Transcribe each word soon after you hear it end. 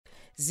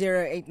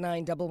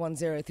089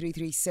 110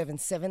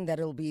 3377.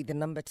 That'll be the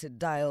number to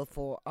dial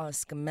for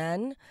Ask a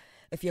Man.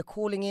 If you're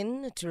calling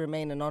in to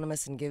remain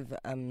anonymous and give,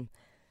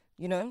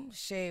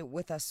 share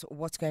with us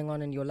what's going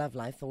on in your love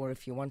life, or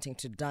if you're wanting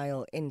to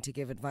dial in to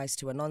give advice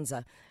to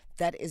Anonza,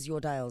 that is your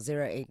dial,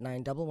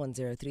 089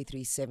 110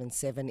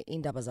 3377.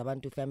 Indaba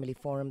Zabantu Family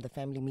Forum. The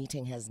family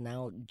meeting has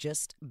now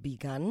just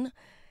begun.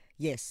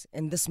 Yes,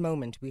 in this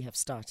moment we have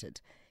started.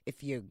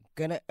 If you're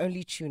going to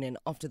only tune in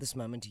after this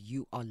moment,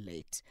 you are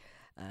late.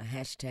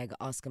 Hashtag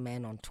Ask a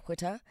Man on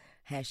Twitter.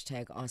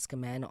 Hashtag Ask a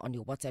Man on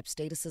your WhatsApp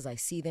statuses. I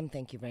see them.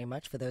 Thank you very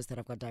much for those that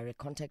I've got direct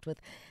contact with.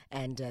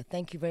 And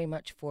thank you very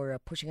much for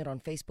pushing it on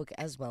Facebook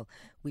as well.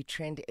 We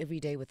trend every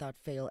day without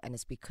fail, and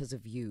it's because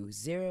of you.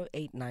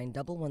 089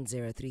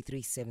 110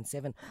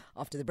 3377.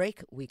 After the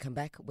break, we come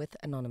back with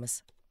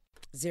Anonymous.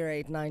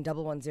 089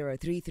 110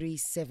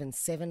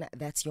 3377.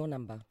 That's your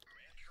number.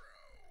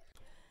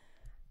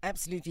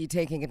 Absolutely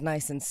taking it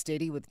nice and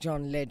steady with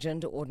John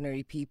Legend,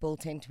 Ordinary People,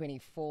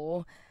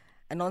 1024.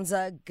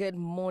 Anonza, good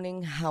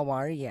morning. How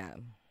are you?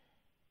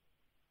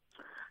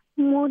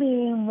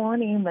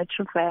 Morning,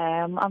 Metro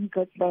Fam. I'm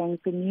good,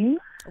 thanks. And you?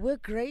 We're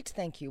great,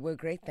 thank you.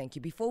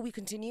 Before we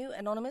continue,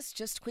 Anonymous,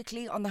 just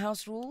quickly on the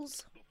house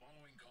rules.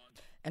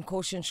 And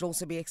caution should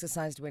also be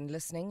exercised when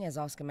listening, as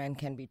Ask a Man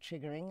can be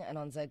triggering.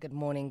 Anonza, good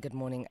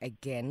morning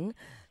again.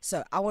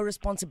 So our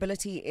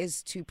responsibility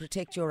is to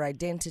protect your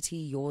identity.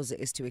 Yours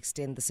is to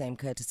extend the same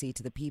courtesy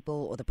to the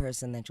people or the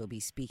person that you'll be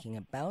speaking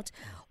about.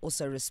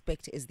 Also,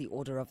 respect is the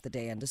order of the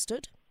day.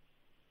 Understood?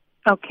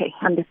 Okay,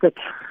 understood.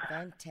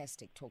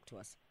 Fantastic. Talk to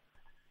us.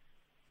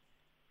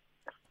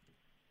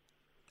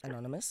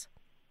 Anonymous?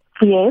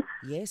 Yes?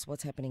 Yes,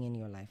 what's happening in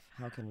your life?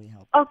 How can we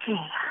help? Okay,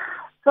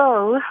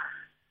 so...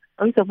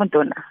 I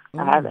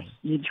have a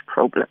huge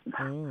problem.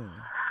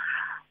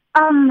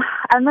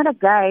 I met a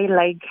guy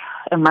like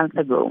a month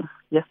ago.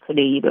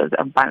 Yesterday it was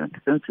a month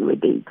since we were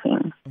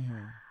dating.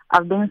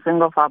 I've been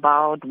single for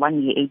about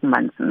 1 year, 8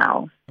 months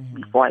now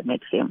before I met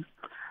him.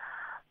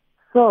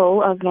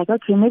 So I was like,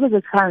 okay, maybe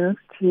there's a chance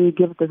to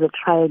give this a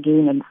try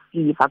again and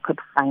see if I could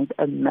find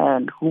a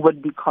man who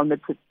would be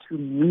committed to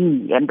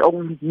me and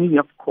only me,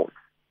 of course.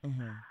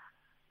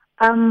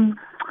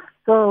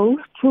 So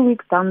 2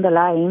 weeks down the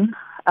line,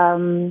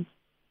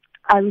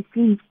 I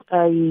received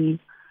a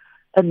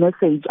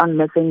message on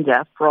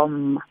Messenger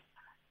from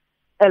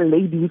a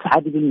lady which I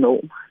didn't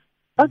know.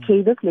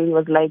 Okay, this lady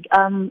was like,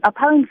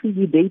 apparently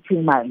you're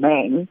dating my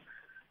man.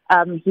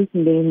 His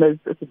name is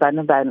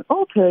Sibanaban.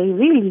 Okay,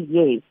 really?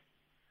 Yes.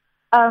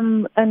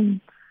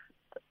 And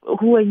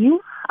who are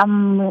you?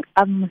 I'm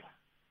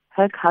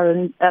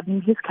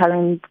his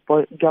current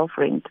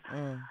girlfriend.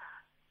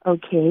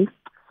 Okay.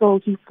 So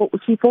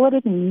she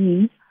forwarded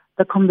me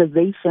the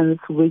conversations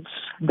which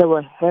they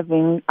were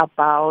having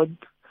about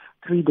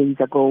 3 days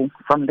ago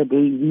from the day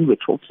we were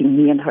talking,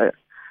 me and her.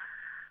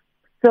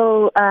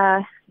 So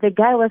the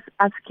guy was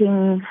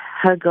asking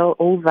her girl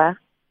over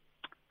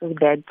so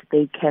that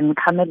they can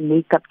come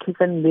and kiss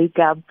and make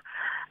up,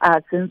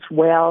 since,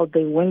 well,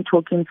 they weren't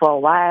talking for a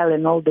while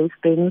and all those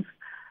things.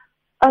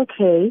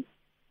 Okay.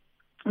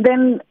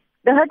 Then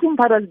the hurting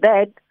part was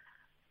that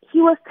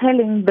he was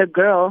telling the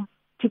girl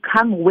to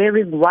come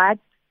wearing what?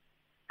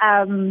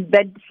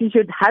 That she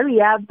should hurry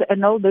up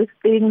and all those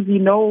things,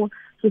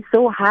 he's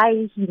so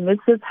high, he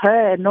misses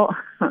her and all.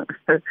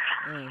 It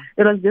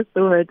was just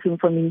so hurting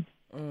for me.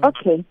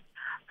 Okay.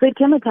 So it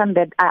came a time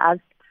that I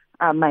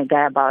asked my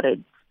guy about it.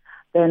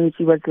 Then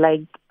she was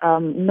like,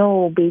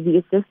 no, baby,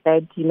 it's just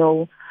that,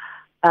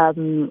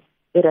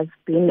 it has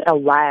been a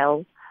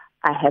while.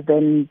 I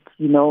haven't,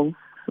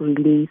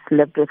 really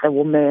slept with a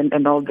woman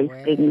and all these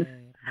things.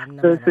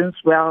 So since,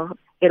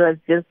 it was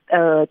just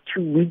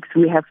 2 weeks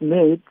we have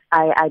met,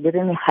 I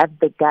didn't have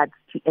the guts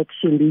to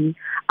actually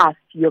ask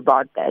you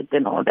about that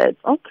and all that.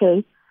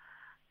 Okay.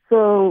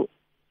 So,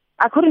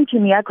 according to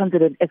me, I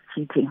consider it as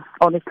cheating,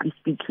 honestly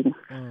speaking.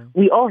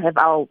 We all have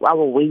our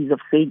ways of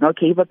saying,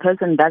 okay, if a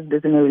person does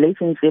this in a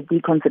relationship, we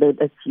consider it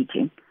as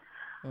cheating.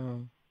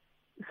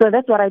 So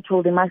that's what I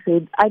told him. I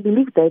said, I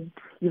believe that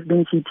you've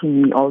been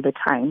cheating me all the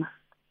time.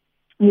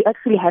 You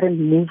actually hadn't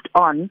moved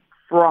on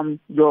from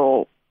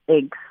your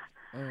ex.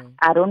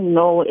 I don't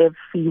know if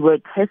you were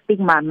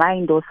testing my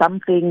mind or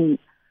something.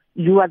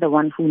 You are the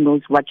one who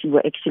knows what you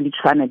were actually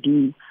trying to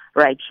do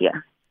right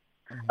here.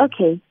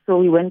 Okay, so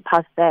we went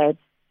past that.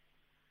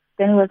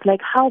 Then he was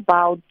like, how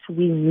about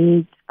we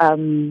meet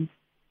 3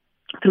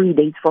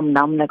 days from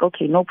now? I'm like,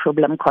 okay, no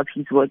problem, because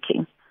he's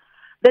working.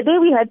 The day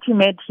we had to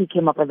meet, he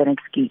came up with an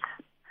excuse.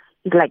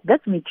 He's like,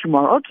 let's meet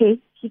tomorrow. Okay,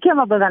 he came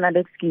up with another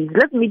excuse.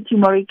 Let's meet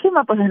tomorrow. He came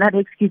up with another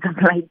excuse.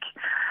 I'm like,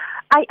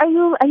 Are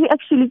you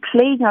actually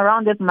playing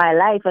around with my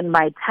life and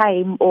my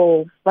time,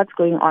 or what's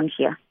going on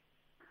here?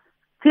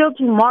 Till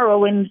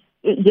tomorrow,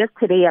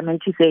 yesterday I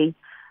meant to say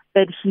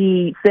that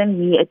he sent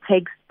me a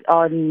text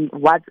on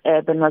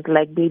WhatsApp and was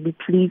like, baby,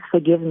 please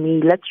forgive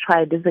me. Let's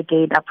try this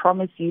again. I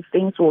promise you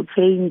things will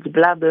change,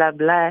 blah, blah,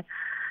 blah.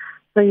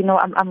 So,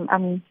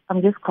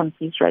 I'm just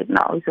confused right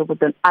now. So, but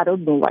then I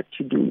don't know what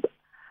to do.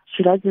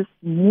 Should I just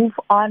move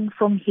on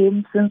from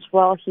him since,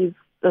 he's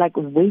like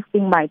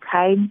wasting my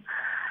time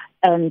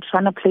and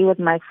trying to play with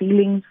my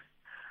feelings?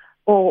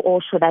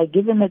 Or should I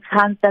give him a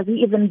chance? Does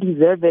he even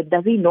deserve it?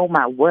 Does he know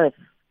my worth,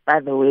 by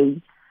the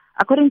way?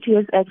 According to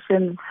his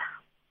actions,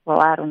 well,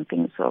 I don't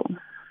think so.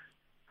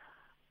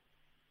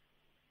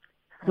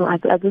 So I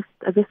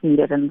just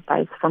needed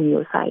advice from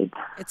your side.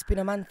 It's been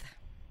a month.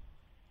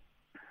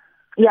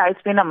 Yeah,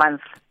 it's been a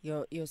month.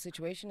 Your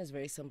situation is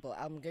very simple.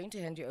 I'm going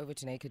to hand you over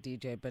to Naked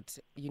DJ, but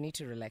you need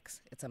to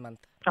relax. It's a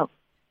month. Oh,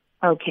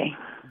 okay.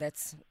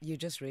 You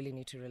just really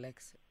need to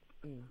relax.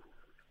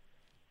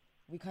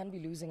 We can't be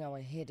losing our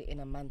head in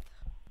a month.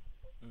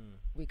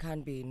 We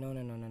can't be.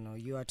 No.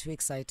 You are too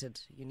excited.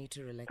 You need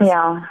to relax.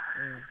 Yeah.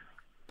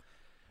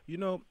 You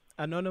know,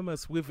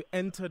 Anonymous, we've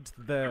entered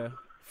the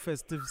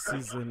festive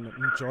season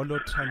Njolo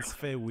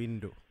transfer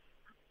window.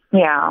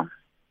 Yeah.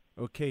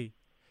 Okay.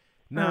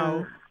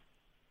 Now,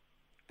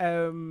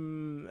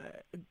 who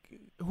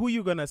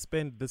you gonna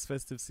spend this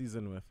festive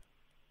season with?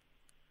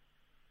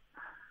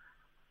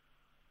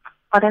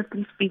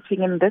 Honestly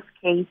speaking, in this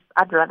case,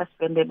 I'd rather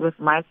spend it with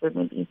my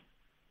family.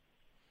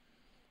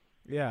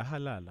 Yeah,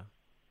 halala.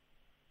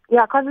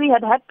 Yeah, because we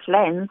had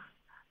plans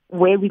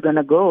where we're going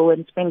to go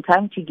and spend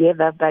time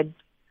together, but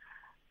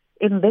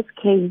in this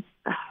case,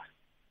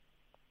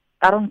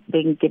 I don't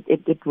think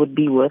it would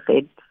be worth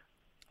it.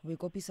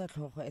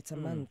 It's a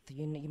month.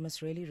 You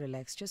must really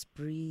relax. Just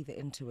breathe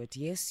into it.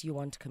 Yes, you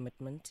want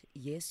commitment.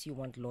 Yes, you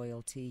want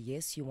loyalty.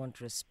 Yes, you want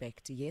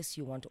respect. Yes,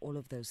 you want all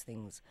of those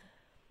things.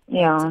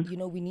 Yeah.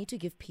 But, we need to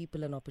give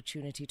people an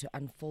opportunity to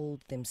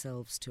unfold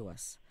themselves to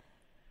us.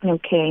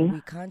 Okay.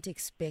 We can't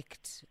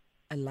expect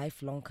a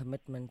lifelong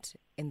commitment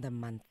in the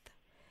month.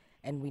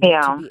 And we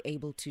need to be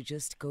able to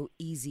just go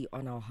easy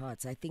on our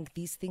hearts. I think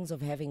these things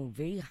of having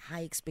very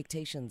high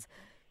expectations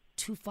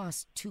too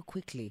fast, too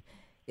quickly,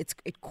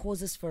 it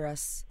causes for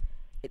us,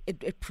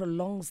 it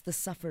prolongs the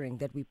suffering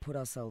that we put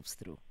ourselves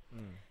through.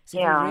 So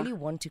if you really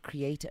want to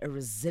create a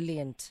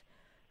resilient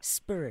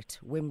spirit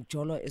where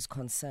Mjolo is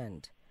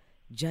concerned,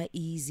 ja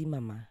easy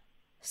mama,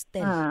 stay,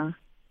 ja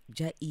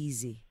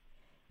easy.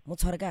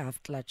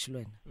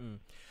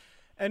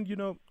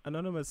 And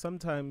Anonymous,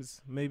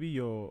 sometimes maybe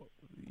your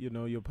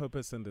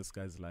purpose in this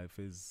guy's life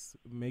is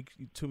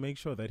to make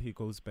sure that he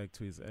goes back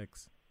to his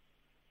ex.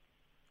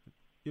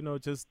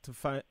 Just to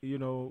find,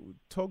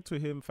 talk to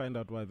him, find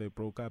out why they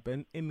broke up,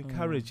 and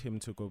encourage him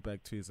to go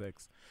back to his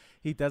ex.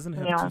 He doesn't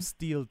have to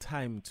steal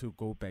time to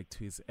go back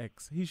to his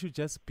ex. He should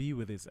just be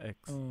with his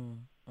ex.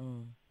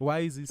 Why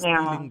is he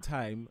stealing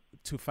time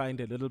to find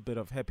a little bit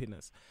of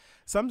happiness?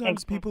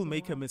 Sometimes people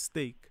make a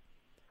mistake.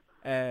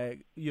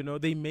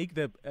 They make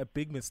a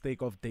big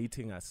mistake of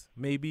dating us.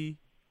 Maybe,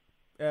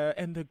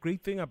 and the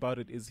great thing about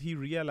it is he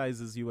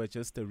realizes you are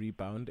just a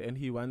rebound and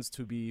he wants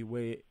to be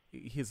where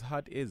his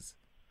heart is.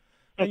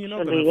 And you're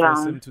not going to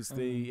force him to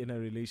stay in a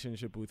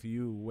relationship with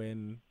you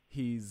when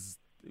he's,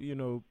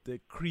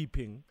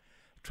 creeping,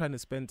 trying to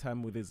spend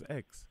time with his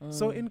ex.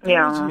 So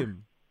encourage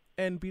him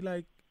and be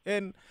like,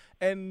 ube,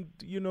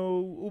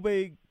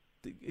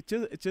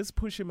 just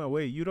push him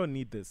away. You don't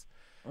need this.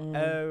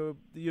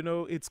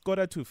 It's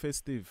quarter to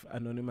festive,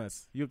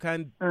 Anonymous. You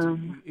can't,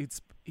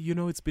 it's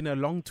been a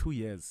long 2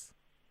 years.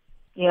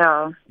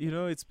 Yeah.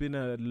 It's been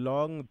a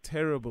long,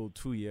 terrible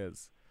 2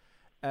 years.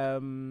 Take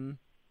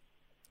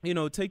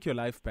your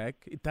life back.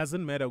 It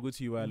doesn't matter what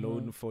you are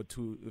alone for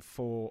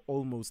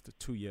almost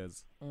 2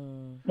 years.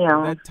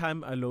 Yeah. That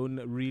time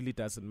alone really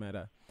doesn't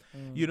matter.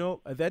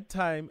 That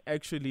time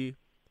actually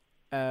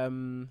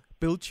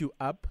built you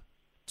up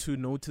to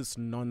notice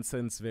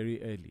nonsense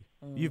very early.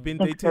 You've been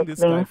dating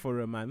this guy for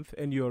a month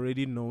and you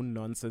already know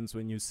nonsense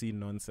when you see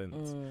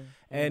nonsense.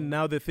 And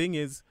now the thing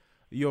is,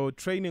 your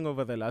training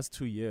over the last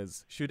 2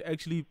 years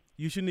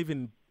you shouldn't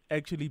even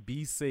actually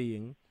be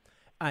saying,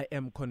 I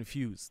am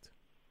confused.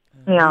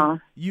 Yeah.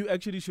 You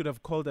actually should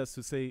have called us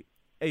to say,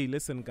 hey,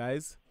 listen,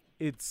 guys,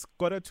 it's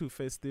quarter to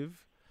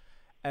festive.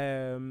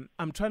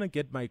 I'm trying to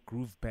get my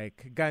groove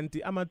back.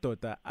 Ganti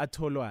amadoda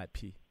atolo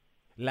api.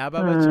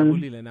 Laba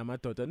bajabulile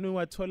namadoda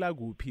nuwathola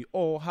kuphi,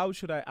 or how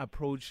should I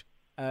approach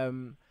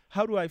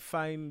how do I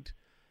find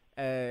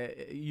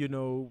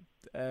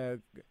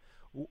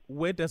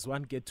where does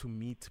one get to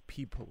meet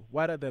people?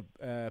 What are the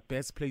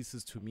best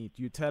places to meet?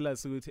 You tell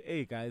us,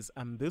 hey guys,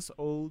 I'm this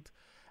old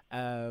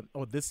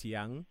or this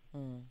young.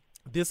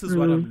 This is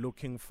what I'm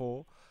looking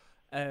for.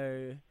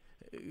 Can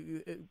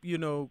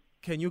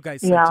you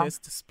guys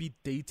suggest speed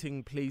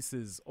dating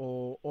places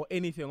or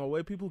anything, or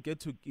where people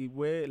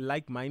where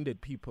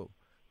like-minded people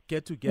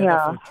get together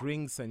for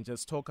drinks and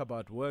just talk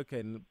about work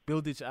and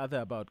build each other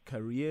about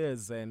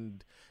careers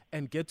and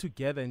get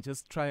together and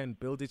just try and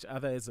build each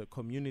other as a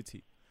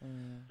community.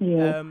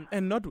 And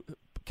not,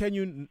 can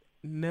you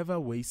never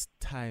waste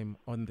time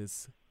on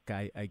this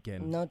guy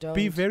again? No, don't.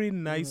 Be very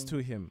nice to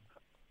him.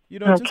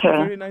 Just be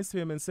very nice to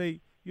him and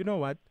say, you know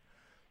what?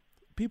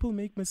 People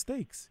make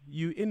mistakes.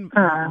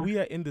 We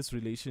are in this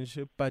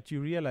relationship, but you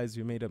realize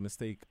you made a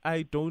mistake.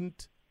 I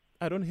don't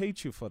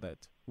hate you for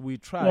that. We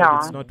tried.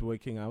 It's not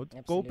working out.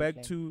 Absolutely. Go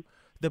back to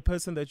the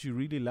person that you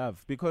really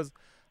love, because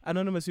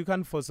Anonymous, you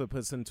can't force a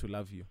person to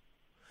love you.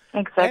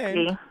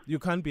 Exactly. And you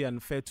can't be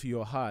unfair to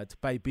your heart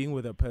by being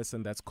with a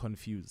person that's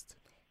confused.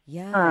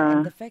 Yeah,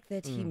 and the fact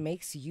that he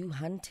makes you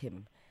hunt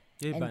him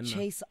and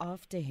chase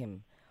after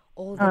him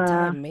all the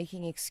time,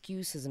 making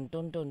excuses and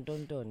don,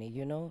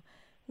 you know.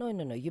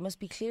 No. You must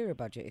be clear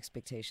about your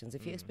expectations.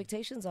 If your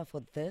expectations are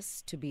for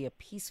this to be a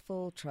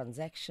peaceful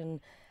transaction,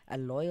 a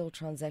loyal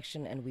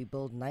transaction, and we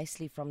build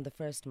nicely from the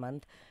first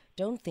month,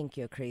 don't think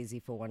you're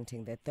crazy for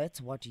wanting that. That's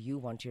what you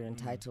want. You're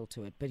entitled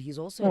to it. But he's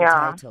also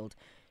entitled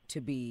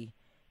to be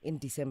in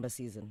December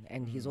season,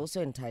 and he's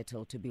also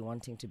entitled to be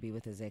wanting to be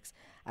with his ex.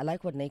 I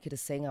like what Naked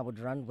is saying. I would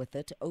run with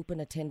it. Open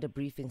a tender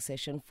briefing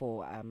session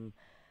for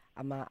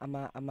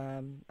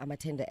ama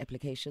tender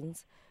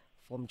applications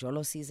from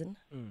Jolo season.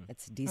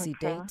 It's DC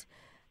date.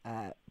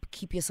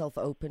 Keep yourself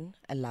open.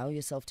 Allow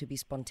yourself to be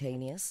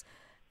spontaneous.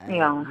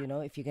 You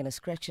know, if you're going to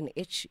scratch an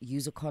itch,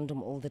 use a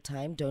condom all the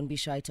time. Don't be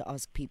shy to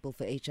ask people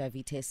for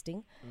HIV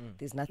testing.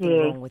 There's nothing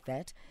wrong with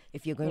that.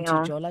 If you're going to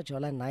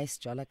Jola nice,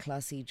 Jola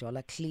classy,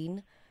 Jola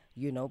clean,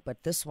 you know,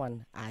 but this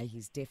one,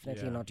 he's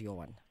definitely not your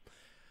one.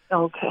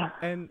 Okay.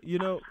 And, you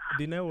know,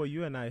 Dineo,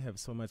 you and I have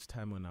so much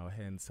time on our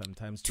hands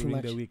sometimes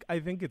during the week. I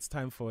think it's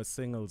time for a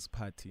singles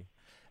party.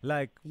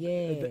 Like,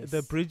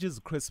 the Bridges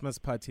Christmas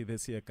party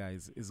this year,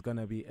 guys, is going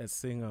to be a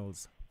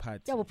singles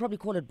party. Yeah, we'll probably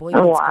call it Boy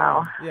Meets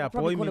Girl. Yeah,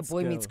 we'll call it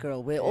Boy Meets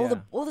Girl, where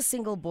all the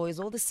single boys,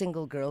 all the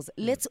single girls,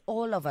 let's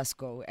all of us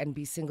go and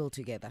be single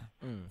together.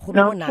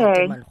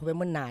 Okay.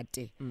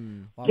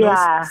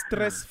 Yeah.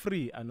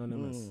 Stress-free,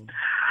 Anonymous.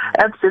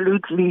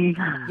 Absolutely.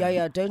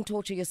 Yeah, don't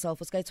torture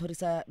yourself. Over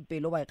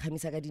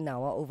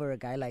a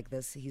guy like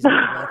this. He's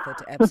not worth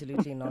it.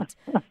 Absolutely not.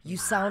 You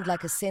sound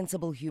like a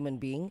sensible human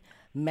being.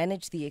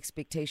 Manage the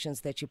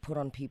expectations that you put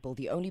on people.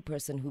 The only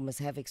person who must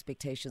have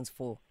expectations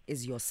for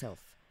is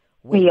yourself.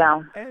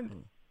 Yeah.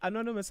 And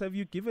Anonymous, have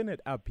you given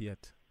it up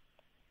yet?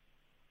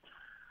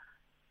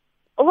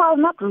 Well,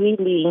 not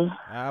really.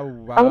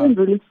 Wow. I wouldn't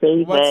really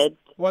say that.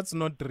 What's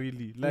not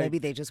really? Like, maybe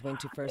they just went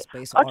to first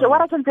base. Okay,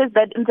 what I can say is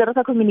that instead of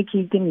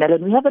communicating,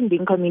 Melon, we haven't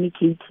been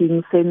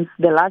communicating since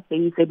the last day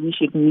he said we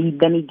should meet.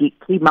 Then he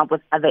came up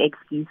with other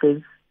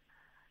excuses.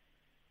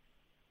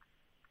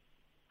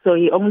 So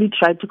he only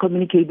tried to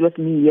communicate with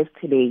me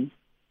yesterday.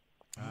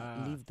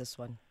 Leave this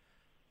one.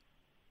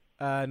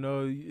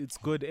 No, it's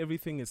good.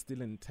 Everything is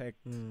still intact.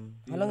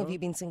 How long have you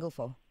been single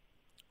for?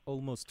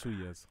 Almost 2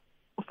 years.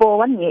 For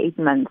 1 year, 8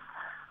 months.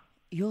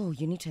 Yo,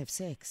 you need to have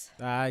sex.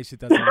 She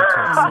doesn't need to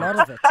have sex. A lot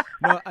of it.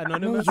 No,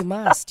 Anonymous. No, you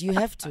must. You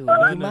have to.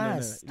 You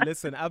must. No.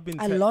 Listen, I've been...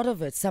 A lot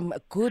of it. Some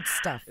good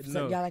stuff.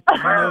 No. Yeah, like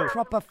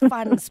proper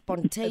fun,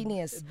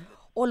 spontaneous,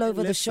 all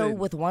over the show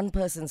with one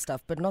person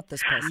stuff, but not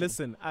this person.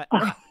 Listen,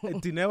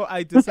 Dineo,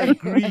 I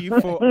disagree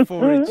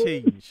for a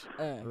change.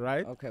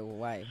 Right? Okay, well,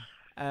 why?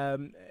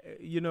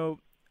 You know,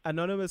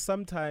 Anonymous,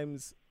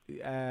 sometimes,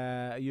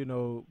 you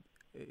know...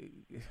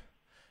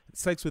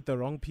 sex with the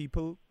wrong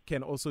people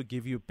can also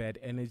give you bad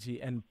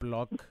energy and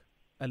block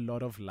a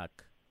lot of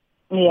luck.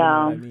 Yeah. You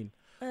know what I mean?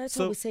 That's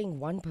what we're saying,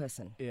 one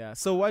person. Yeah.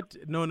 So what?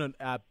 No.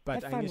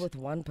 But have fun with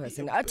one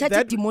person. That person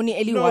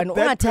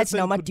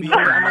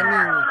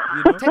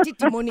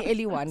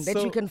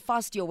that you can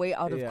fast your way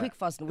out of quick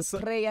fasting with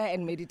prayer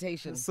and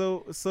meditation.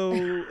 So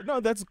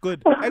no, that's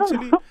good.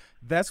 Actually,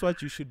 that's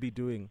what you should be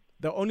doing.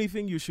 The only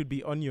thing you should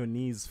be on your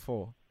knees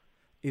for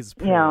is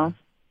prayer. Yeah.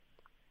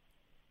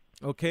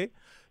 Okay?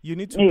 You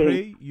need to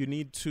pray. You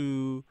need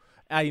to...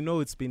 I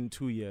know it's been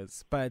 2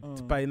 years,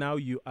 but by now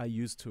you are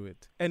used to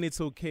it. And it's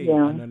okay,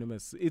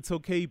 Anonymous. It's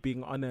okay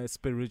being on a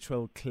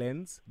spiritual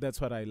cleanse. That's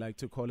what I like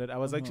to call it. I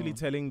was actually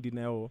telling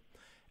Dineo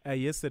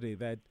yesterday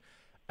that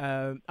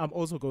I'm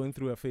also going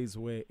through a phase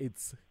where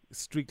it's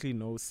strictly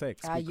no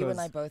sex. You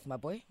and I both, my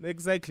boy.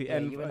 Exactly. Yeah,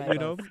 and, you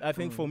know, I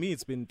think for me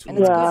it's been 2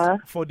 months.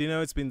 Good. For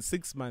Dineo it's been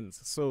 6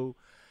 months. So...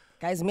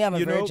 Guys, me, I'm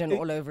a virgin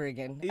all over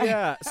again.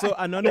 Yeah, so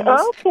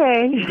Anonymous,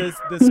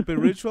 the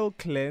spiritual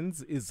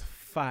cleanse is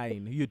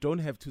fine. You don't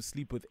have to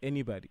sleep with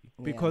anybody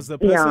because the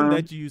person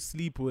that you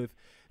sleep with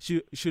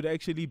should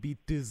actually be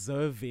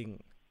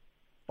deserving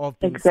of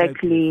being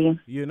slept with,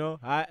 you know?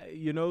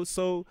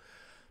 So,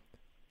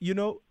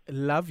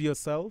 love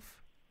yourself.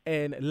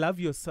 And love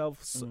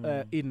yourself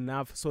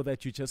enough so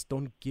that you just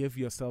don't give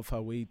yourself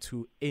away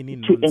to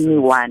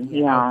anyone.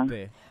 Out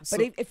there.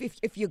 But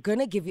if you're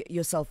gonna give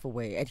yourself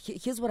away, and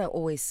here's what I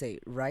always say,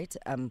 right?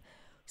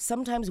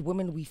 Sometimes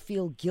women, we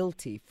feel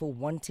guilty for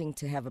wanting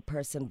to have a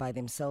person by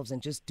themselves and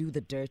just do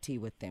the dirty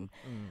with them.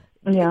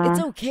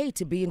 It's okay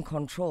to be in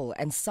control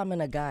and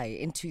summon a guy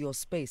into your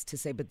space to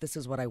say, but this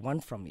is what I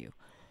want from you.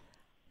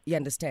 You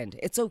understand?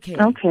 It's okay.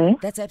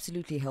 That's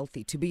absolutely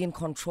healthy to be in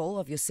control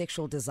of your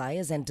sexual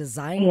desires and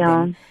design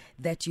them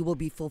that you will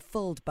be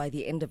fulfilled by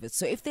the end of it.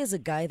 So if there's a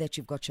guy that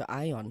you've got your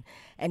eye on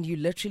and you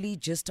literally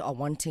just are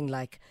wanting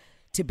like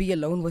to be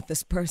alone with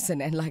this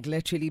person and like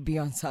literally be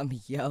on some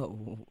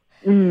go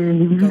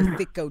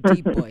thick, go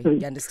deep, boy.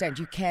 You understand?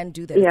 You can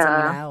do that. It's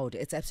allowed.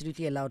 It's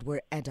absolutely allowed.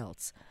 We're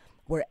adults.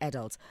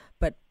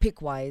 But pick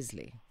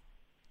wisely.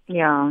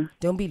 Yeah.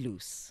 Don't be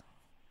loose.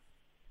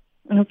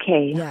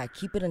 Okay. Yeah,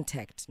 keep it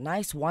intact.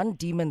 Nice one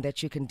demon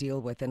that you can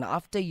deal with. And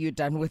after you're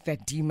done with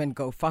that demon,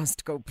 go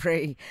fast, go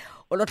pray.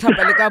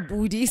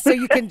 So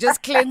you can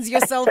just cleanse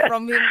yourself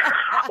from him.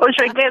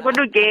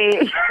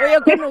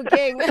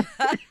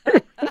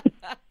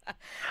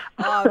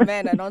 Oh,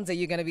 man, Anonza,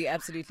 you're going to be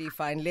absolutely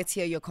fine. Let's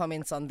hear your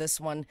comments on this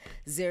one.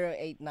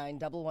 089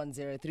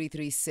 110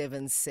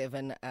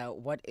 3377.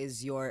 What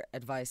is your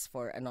advice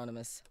for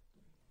Anonymous?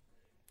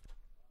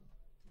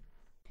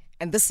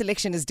 And this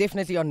selection is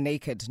definitely on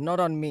Naked, not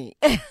on me.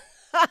 We're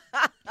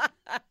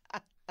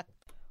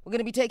going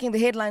to be taking the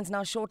headlines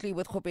now shortly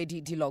with Khope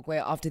Dilog,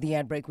 where after the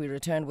ad break we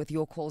return with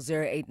your call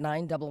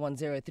 089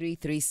 110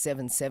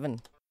 3377.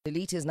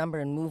 Delete his number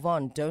and move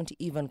on. Don't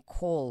even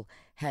call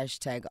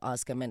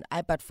 #AskAman.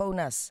 But phone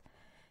us.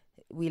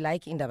 We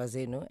like Indaba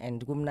Zenu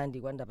and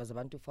Gumnandi Gwandaba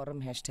Zabantu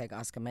Forum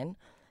 #AskAman.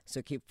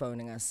 So keep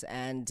phoning us.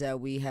 And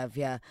we have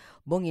here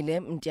Bongile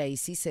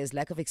Mjaisi says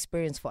lack of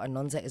experience for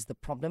Anonza is the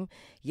problem.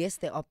 Yes,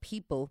 there are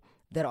people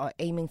that are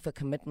aiming for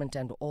commitment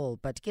and all,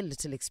 but a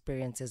little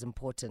experience is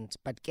important.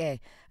 But a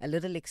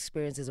little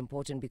experience is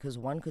important because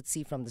one could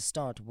see from the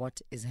start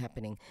what is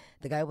happening.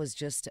 The guy was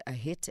just a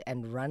hit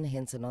and run,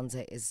 hence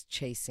Anonza is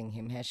chasing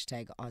him.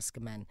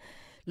 #AskAman.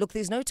 Look,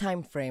 there's no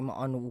time frame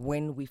on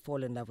when we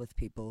fall in love with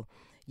people.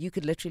 You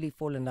could literally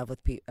fall in love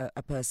with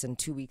a person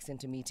 2 weeks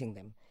into meeting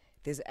them.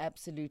 There's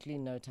absolutely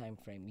no time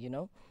frame, you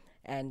know?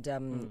 And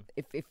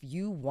if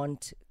you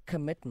want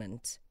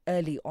commitment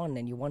early on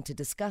and you want to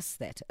discuss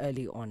that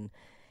early on,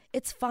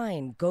 it's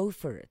fine. Go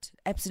for it.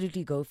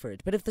 Absolutely go for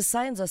it. But if the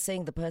signs are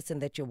saying the person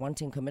that you're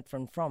wanting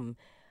commitment from,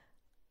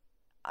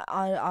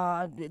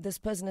 this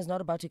person is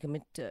not about to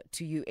commit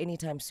to you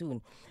anytime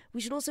soon,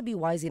 we should also be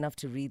wise enough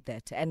to read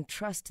that and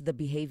trust the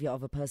behavior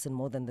of a person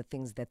more than the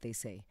things that they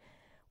say.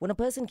 When a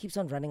person keeps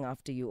on running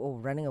after you or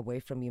running away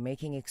from you,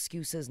 making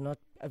excuses, not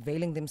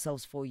availing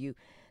themselves for you,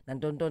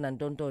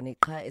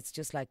 it's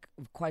just like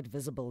quite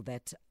visible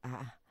that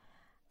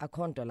a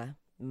condola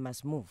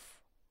must move.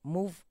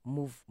 Move.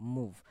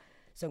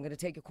 So I'm going to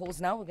take your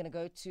calls now. We're going to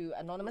go to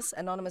Anonymous.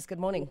 Anonymous, good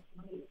morning.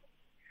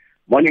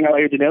 Morning, how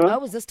are you today?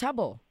 Oh, is this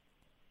Tabo?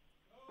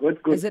 Good.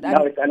 Is it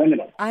it's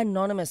Anonymous.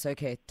 Anonymous,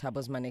 okay.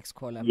 Tabo's my next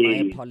caller.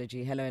 Yeah. My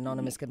apology. Hello,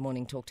 Anonymous. Good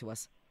morning. Talk to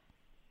us.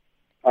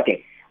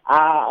 Okay.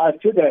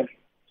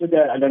 To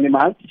the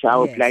Anonymous, I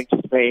would like to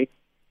say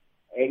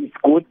it's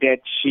good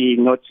that she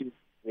noticed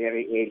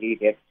very early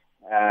that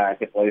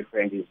the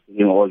boyfriend is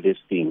doing all these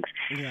things.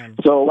 Yeah.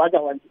 So what I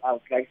would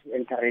like to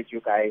encourage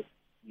you guys,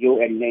 you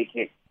and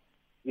Naked,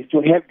 is to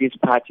have this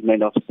party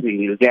man of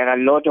single. There are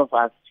a lot of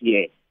us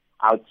here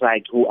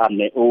outside who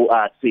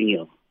are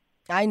single.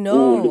 I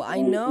know. Who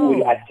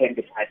will attend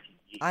the party.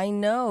 I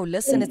know.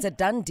 Listen, it's a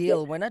done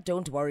deal. We're not.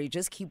 Don't worry.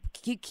 Just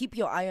keep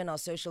your eye on our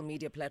social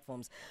media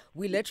platforms.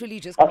 We literally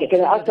just okay.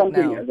 Can I ask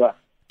something as well?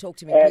 Talk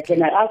to me quickly.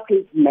 Can I ask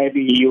if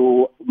maybe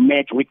you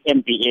met with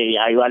MBA?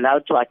 Are you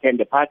allowed to attend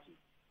the party?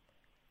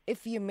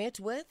 If you met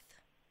with?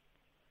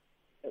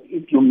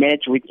 If you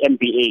met with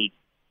MBA,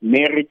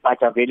 married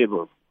but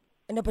available.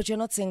 No, but you're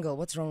not single.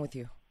 What's wrong with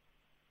you?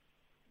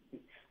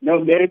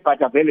 No, married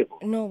but available.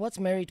 No, what's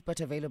married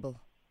but available?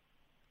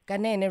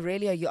 Kanene,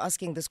 really, are you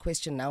asking this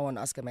question now on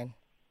Ask a Man?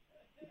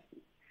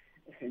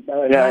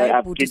 No,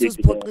 I'm kidding.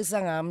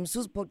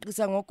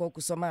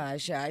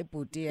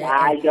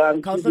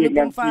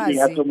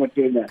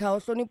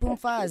 Khawuhlonipha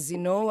umfazi,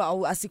 no,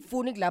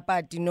 asikufuni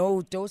kulapha,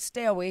 no, don't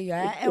stay away.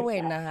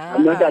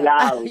 I'm not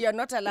allowed. You're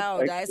not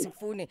allowed.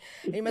 Asikufuni.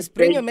 You must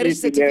bring your marriage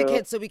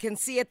certificate so we can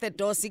see at the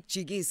door.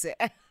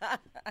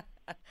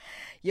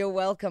 You're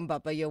welcome,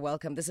 Papa. You're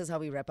welcome. This is how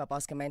we wrap up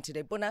Ask a Man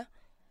today. Buna,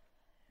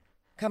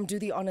 come do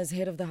the honors,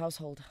 head of the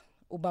household.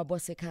 Ubaba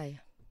Sekai.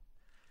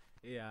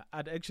 Yeah,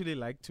 I'd actually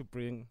like to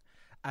bring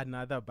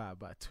another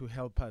Baba to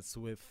help us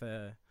with,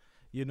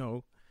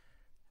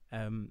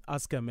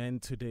 Ask a Man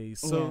today.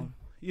 So,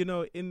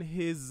 in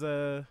his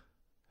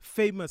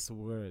famous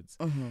words,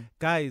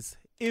 guys,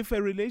 if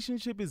a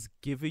relationship is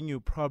giving you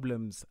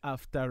problems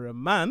after a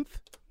month,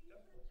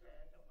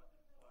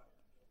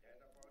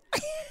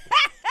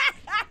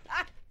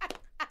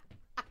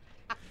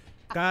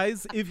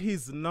 guys, if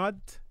he's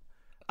not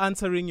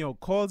answering your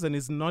calls and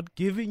is not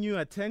giving you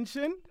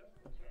attention,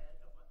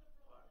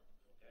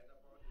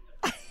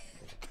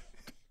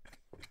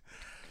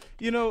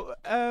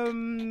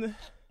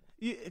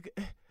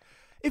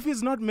 if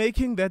he's not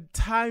making that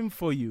time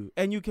for you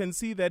and you can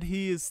see that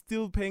he is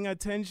still paying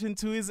attention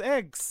to his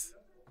ex,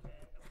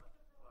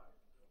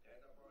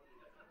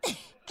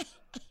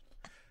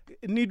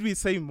 need we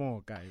say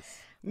more,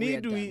 guys?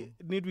 Need we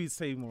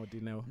say more,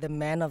 Dino? The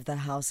man of the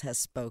house has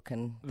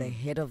spoken. The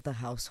head of the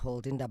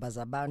household in the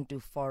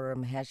Bazabantu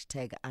forum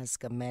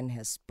 #AskAman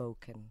has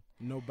spoken.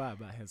 No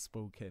Baba has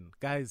spoken.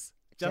 Guys,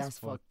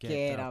 just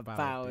forget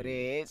about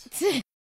it.